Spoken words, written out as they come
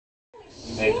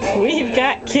We've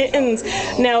got kittens.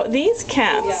 Now these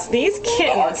cats, these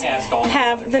kittens,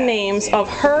 have the names of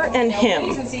her and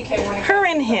him. Her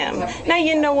and him. Now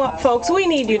you know what, folks? We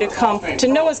need you to come to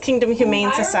Noah's Kingdom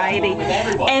Humane Society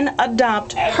and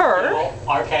adopt her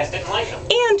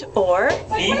and or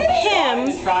him,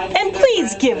 and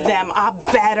please give them a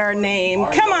better name.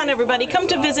 Come on, everybody. Come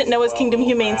to visit Noah's Kingdom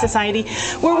Humane Society,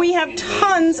 where we have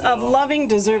tons of loving,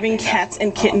 deserving cats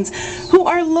and kittens who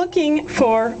are looking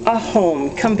for a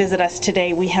home. Come visit us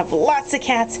today. We have lots of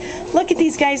cats. Look at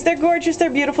these guys. They're gorgeous, they're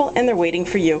beautiful, and they're waiting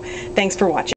for you. Thanks for watching.